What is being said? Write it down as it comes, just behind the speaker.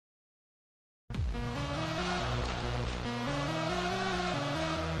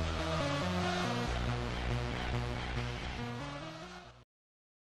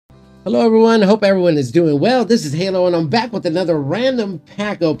Hello everyone, hope everyone is doing well. This is Halo and I'm back with another random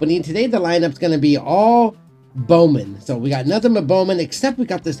pack opening. Today the lineup's going to be all Bowman. So we got nothing but Bowman, except we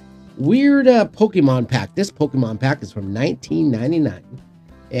got this weird Pokemon pack. This Pokemon pack is from 1999.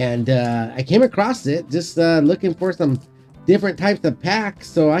 And I came across it just looking for some different types of packs.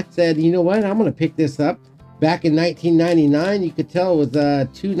 So I said, you know what, I'm going to pick this up. Back in 1999, you could tell it was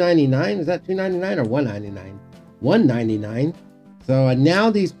 $2.99. Is that $2.99 or $1.99? $1.99. So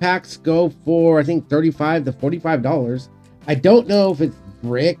now these packs go for, I think, $35 to $45. I don't know if it's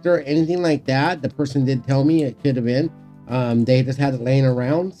bricked or anything like that. The person did tell me it could have been. They just had it laying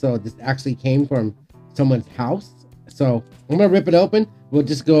around. So this actually came from someone's house. So I'm going to rip it open. We'll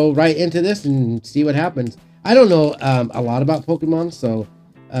just go right into this and see what happens. I don't know a lot about Pokemon. So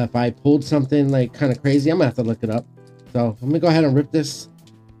if I pulled something like kind of crazy, I'm going to have to look it up. So I'm going to go ahead and rip this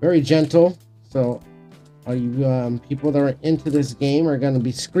very gentle. So all you people that are into this game are going to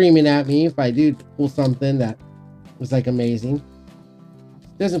be screaming at me if I do pull something that was like amazing.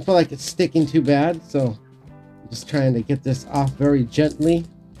 It doesn't feel like it's sticking too bad, so I'm just trying to get this off very gently,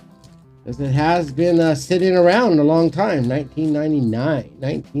 because it has been sitting around a long time.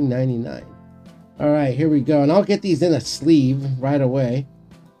 1999. All right, here we go, and I'll get these in a sleeve right away.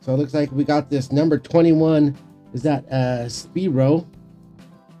 So it looks like we got this number 21. Is that Spearow?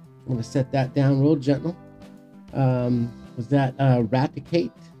 I'm going to set that down real gentle. Was that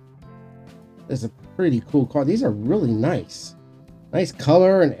Raticate? That's a pretty cool card. These are really nice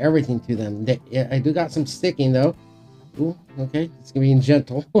color and everything to them. I do got some sticking though. Ooh, okay, it's gonna be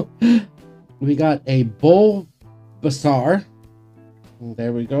gentle. We got a Bulbasaur.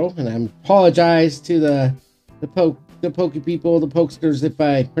 There we go. And I apologize to the poke people, the pokesters, if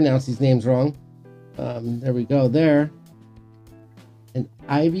I pronounce these names wrong. There we go. There. An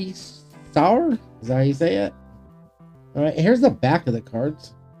Ivysaur? Is that how you say it? All right, here's the back of the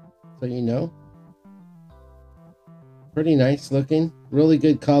cards, so you know. Pretty nice looking, really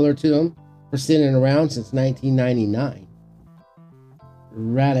good color to them for sitting around since 1999.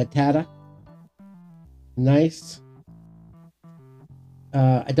 Rattata, nice.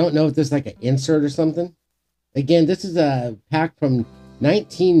 I don't know if this is like an insert or something. Again, this is a pack from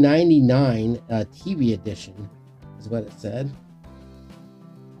 1999, TV edition, is what it said.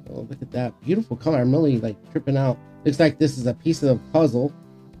 Oh, look at that beautiful color. I'm really like tripping out. Looks like this is a piece of the puzzle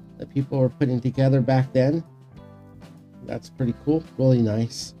that people were putting together back then. That's pretty cool. Really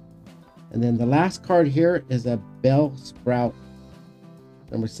nice. And then the last card here is a Bellsprout,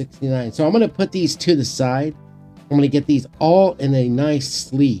 number 69. So I'm going to put these to the side. I'm going to get these all in a nice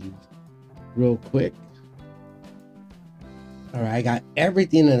sleeve real quick. All right, I got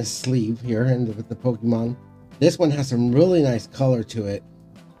everything in a sleeve here and with the Pokemon. This one has some really nice color to it.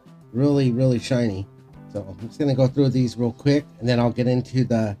 Really shiny. So I'm just gonna go through these real quick, and then I'll get into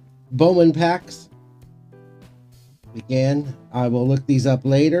the Bowman packs. Again, I will look these up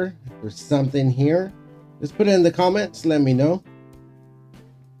later. If there's something here, just put it in the comments, let me know.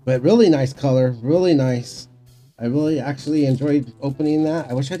 But really nice color, really nice. I really actually enjoyed opening that.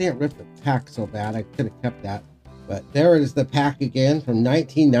 I wish I didn't rip the pack so bad. I could have kept that. But there is the pack again from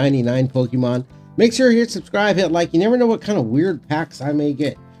 1999 Pokemon. Make sure you hit subscribe, hit like. You never know what kind of weird packs I may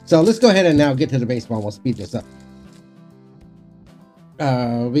get. So let's go ahead and now get to the baseball. We'll speed this up.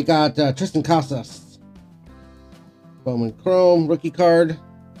 We got Tristan Casas, Bowman Chrome, rookie card.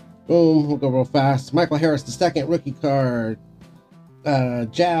 Boom, we'll go real fast. Michael Harris, the second rookie card.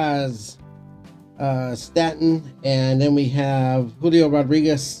 Jazz, Stanton, and then we have Julio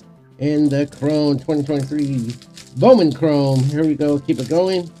Rodriguez in the Chrome 2023 Bowman Chrome. Here we go, keep it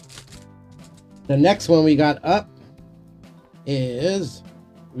going. The next one we got up is...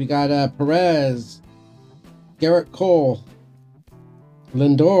 we got Perez, Garrett Cole,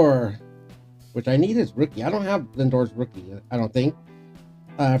 Lindor, which I need his rookie. I don't have Lindor's rookie, I don't think.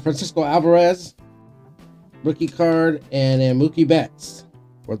 Francisco Alvarez, rookie card, and then Mookie Betts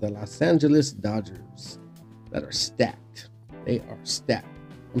for the Los Angeles Dodgers that are stacked. They are stacked.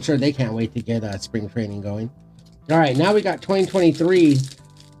 I'm sure they can't wait to get spring training going. All right, now we got 2023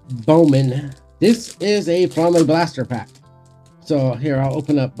 Bowman. This is a Flamme Blaster pack. So here, I'll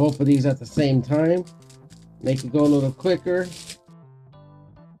open up both of these at the same time. Make it go a little quicker.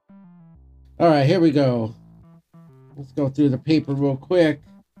 All right, here we go. Let's go through the paper real quick.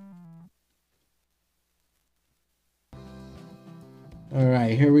 All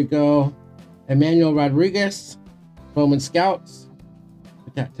right, here we go. Emmanuel Rodriguez, Bowman Scouts.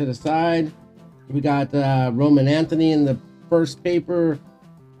 Put that to the side. We got Roman Anthony in the first paper.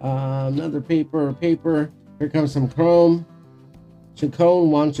 Another paper. Here comes some Chrome. Chacon,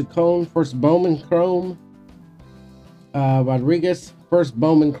 Juan Chacon, first Bowman Chrome. Rodriguez, first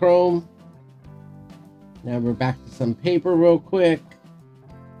Bowman Chrome. Now we're back to some paper real quick.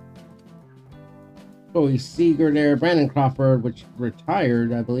 Joey Seager there. Brandon Crawford, which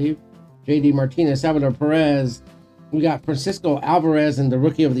retired, I believe. JD Martinez, Salvador Perez. We got Francisco Alvarez in the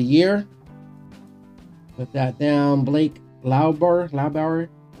Rookie of the Year. Put that down. Blake Laubauer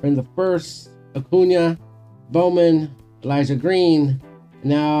in the first. Acuna, Bowman, Elijah Green.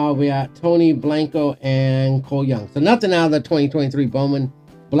 Now we got Tony Blanco and Cole Young. So nothing out of the 2023 Bowman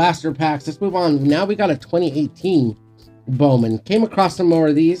blaster packs. Let's move on. Now we got a 2018 Bowman. Came across some more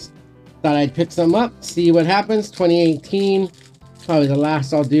of these. Thought I'd pick some up, see what happens. 2018, probably the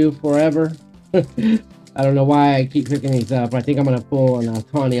last I'll do forever. I don't know why I keep picking these up. I think I'm going to pull an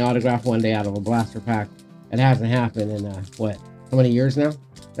Ohtani autograph one day out of a blaster pack. It hasn't happened in, what, how many years now?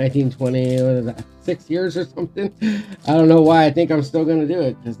 1920, what is that, 6 years or something? I don't know why I think I'm still going to do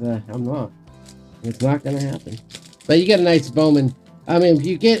it, because I'm not. It's not going to happen. But you get a nice Bowman. I mean, if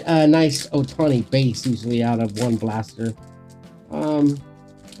you get a nice Ohtani base usually out of one blaster,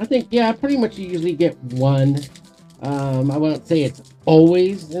 I think, yeah, pretty much you usually get one. I wouldn't say it's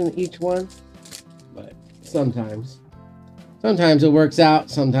always in each one, but sometimes. Sometimes it works out,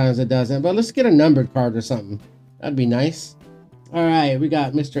 sometimes it doesn't. But let's get a numbered card or something. That'd be nice. All right, we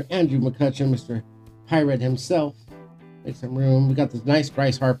got Mr. Andrew McCutcheon, Mr. Pirate himself. Make some room. We got this nice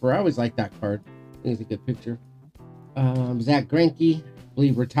Bryce Harper. I always like that card. I think it's a good picture. Zach Greinke, I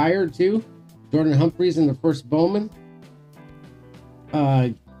believe retired too. Jordan Humphreys in the first Bowman.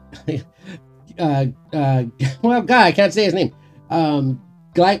 Well, God, I can't say his name.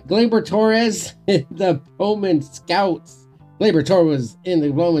 Gleyber Torres, the Bowman Scouts. Gleyber Torres was in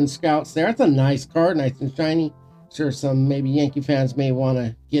the Bowman Scouts there. That's a nice card, nice and shiny. Sure, some maybe Yankee fans may want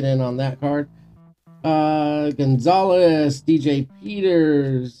to get in on that card. Gonzalez, DJ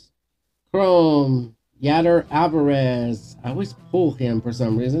Peters, Chrome, Yader Alvarez. I always pull him for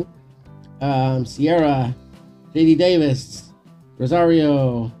some reason. Sierra, JD Davis,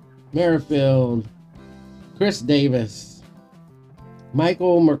 Rosario, Merrifield, Chris Davis,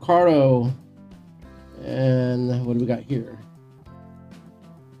 Michael Mercado, and what do we got here?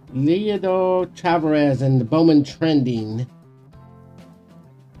 Leodo Chavarez and the Bowman Trending.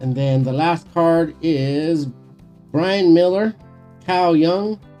 And then the last card is Brian Miller, Kyle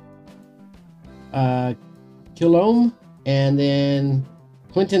Young, Kilome, and then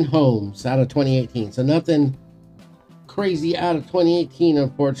Quentin Holmes out of 2018. So nothing crazy out of 2018,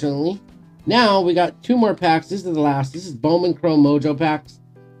 unfortunately. Now we got two more packs. This is the last. This is Bowman Chrome Mojo packs.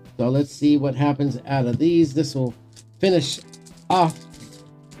 So let's see what happens out of these. This will finish off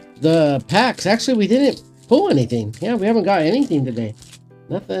the packs. Actually, we didn't pull anything. Yeah, we haven't got anything today.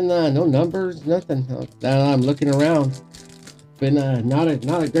 Nothing, no numbers, nothing. I'm looking around. Been not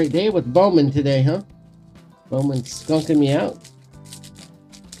a great day with Bowman today, huh? Bowman skunking me out.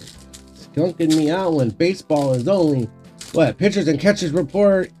 Skunking me out when baseball is only, what, pitchers and catchers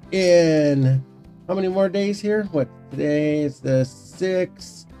report in how many more days here? What, today is the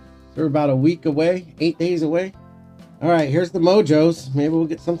 6th. We're about a week away, 8 days away. All right, here's the Mojos. Maybe we'll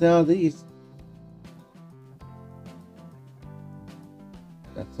get something out of these.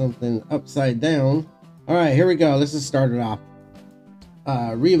 Got something upside down. All right, here we go. Let's just start it off.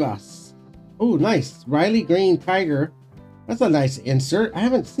 Rivas. Oh, nice. Riley Green Tiger. That's a nice insert. I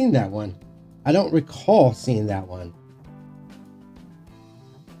haven't seen that one. I don't recall seeing that one.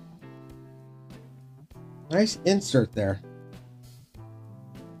 Nice insert there.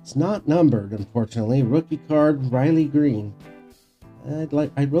 It's not numbered, unfortunately. Rookie card, Riley Green.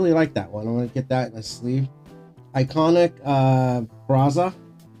 I'd really like that one. I want to get that in a sleeve. Iconic Braza.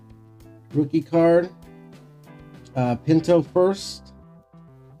 Rookie card. Pinto first.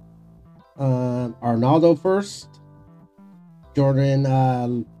 Arnaldo first. Jordan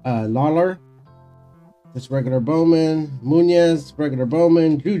Lawler. Just regular Bowman. Munoz, regular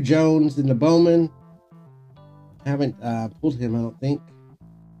Bowman. Drew Jones in the Bowman. Haven't pulled him, I don't think.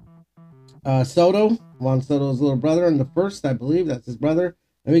 Soto, Juan Soto's little brother in the first, I believe that's his brother.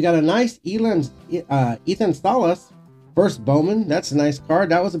 And we got a nice Ethan Salas, first Bowman. That's a nice card.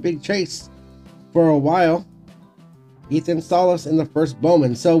 That was a big chase for a while. Ethan Salas in the first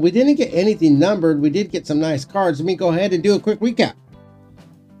Bowman. So we didn't get anything numbered. We did get some nice cards. Let me go ahead and do a quick recap.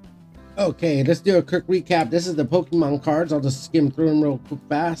 Okay, let's do a quick recap. This is the Pokemon cards. I'll just skim through them real quick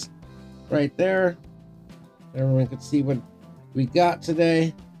fast. Right there. Everyone can see what we got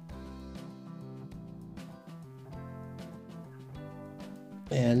today.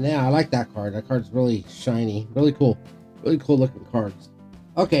 And yeah, I like that card. That card's really shiny. Really cool. Really cool looking cards.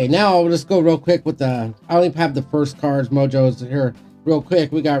 Okay, now I'll just go real quick with the... I only have the first cards. Mojo's here real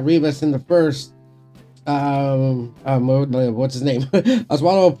quick. We got Rivas in the first. what's his name?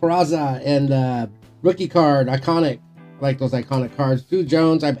 Oswaldo Peraza, and rookie card, iconic. I like those iconic cards. Drew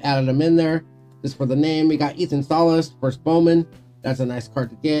Jones, I've added him in there just for the name. We got Ethan Salas, first Bowman. That's a nice card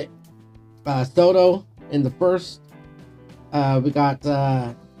to get. Soto in the first. We got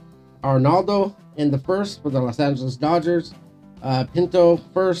Arnaldo in the first for the Los Angeles Dodgers. Pinto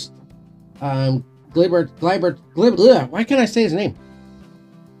first. Gleyber, why can't I say his name?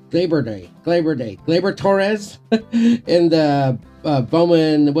 Gleyber Torres in the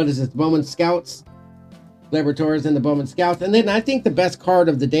Bowman, what is it? Bowman Scouts. Gleyber Torres in the Bowman Scouts. And then I think the best card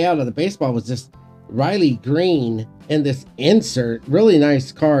of the day out of the baseball was just Riley Green in this insert. Really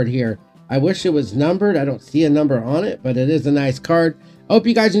nice card here. I wish it was numbered. I don't see a number on it, but it is a nice card. I hope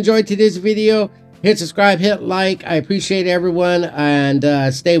you guys enjoyed today's video. Hit subscribe, hit like. I appreciate everyone,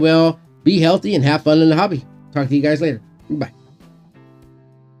 and stay well, be healthy, and have fun in the hobby. Talk to you guys later. Bye.